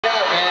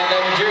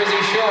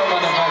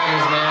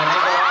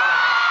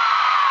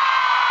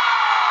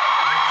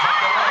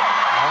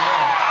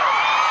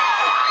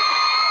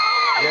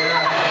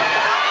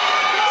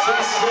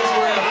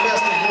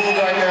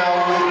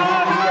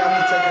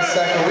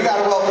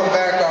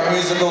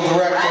musical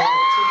director of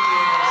 2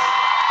 years.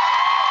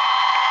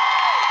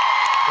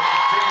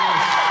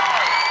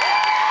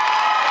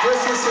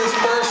 This is his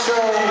first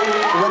show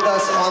with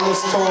us on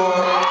this tour.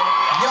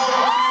 Young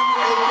Q,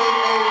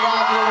 aka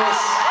Rob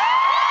Lewis.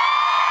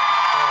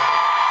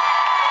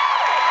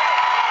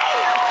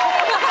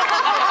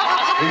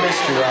 We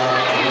missed you, Rob.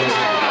 We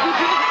missed you.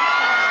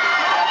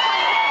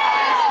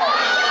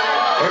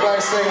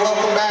 Everybody say,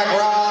 welcome back,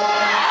 Rob.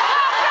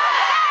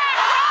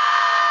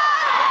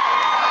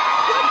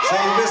 Say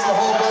you missed a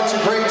whole bunch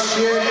of great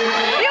shit.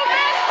 You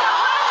missed a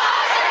whole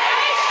bunch of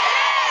great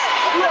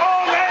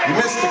shit. You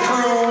missed the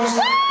cruise.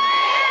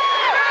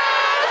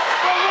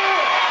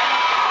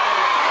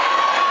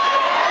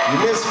 You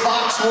missed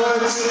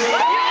Foxwoods.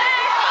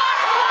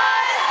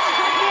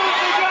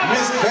 You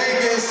missed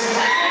Vegas.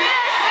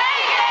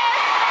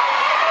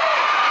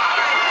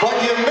 But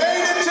you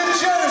made it to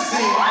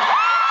Jersey.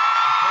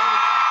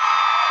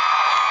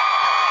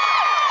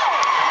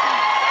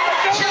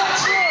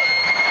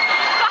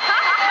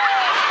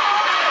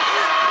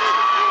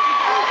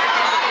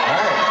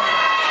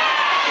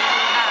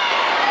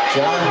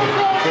 John, you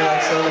feel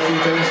like saying a few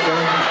things,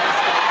 John?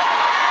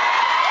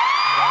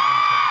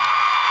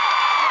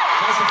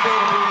 How's it feel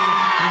to be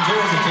in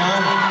Jersey,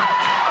 John?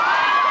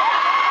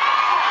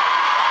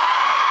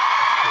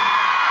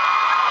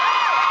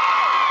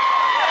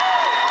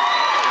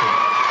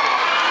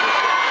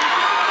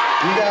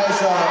 You guys,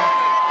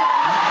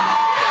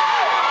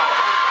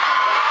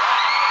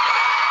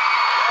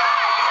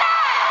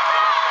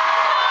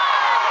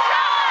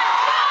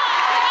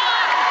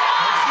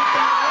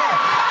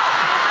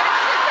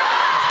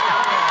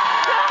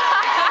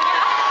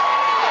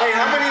 Hey,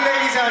 how many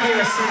ladies out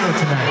here are single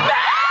tonight?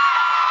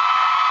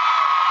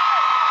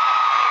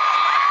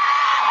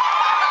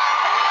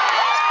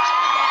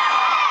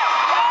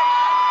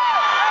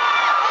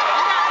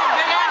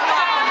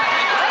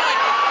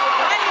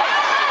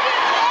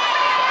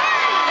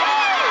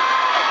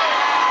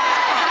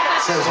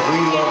 it says we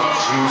love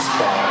juice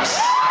box.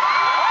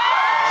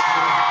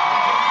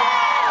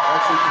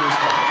 That's your juice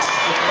box.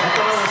 I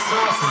thought it was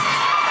sausage.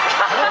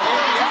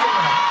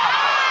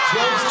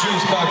 Joe's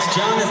juice box.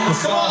 John is the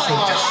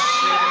sausage.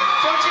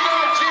 Don't you know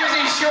what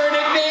Jersey Shore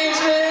nicknames,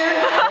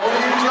 man? What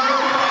are you, John?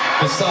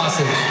 The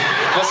sausage.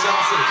 The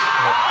sausage.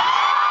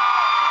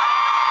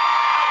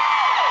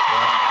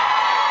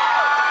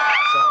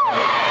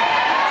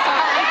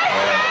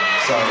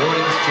 Sorry.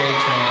 Jordan's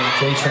J-Train.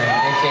 J-Train.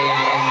 AKA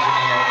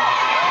engineer.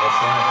 That's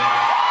right.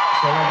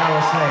 So like I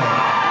was saying,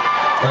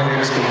 My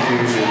name's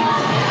Confusion.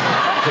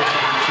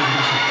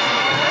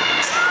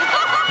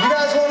 You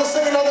guys want to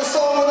sing another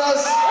song with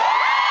us?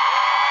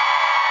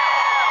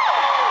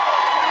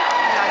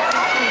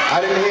 I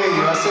didn't hear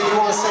you. I said you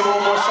want to sing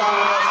one more song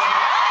with us?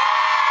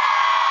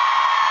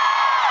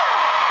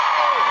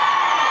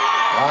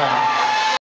 All right.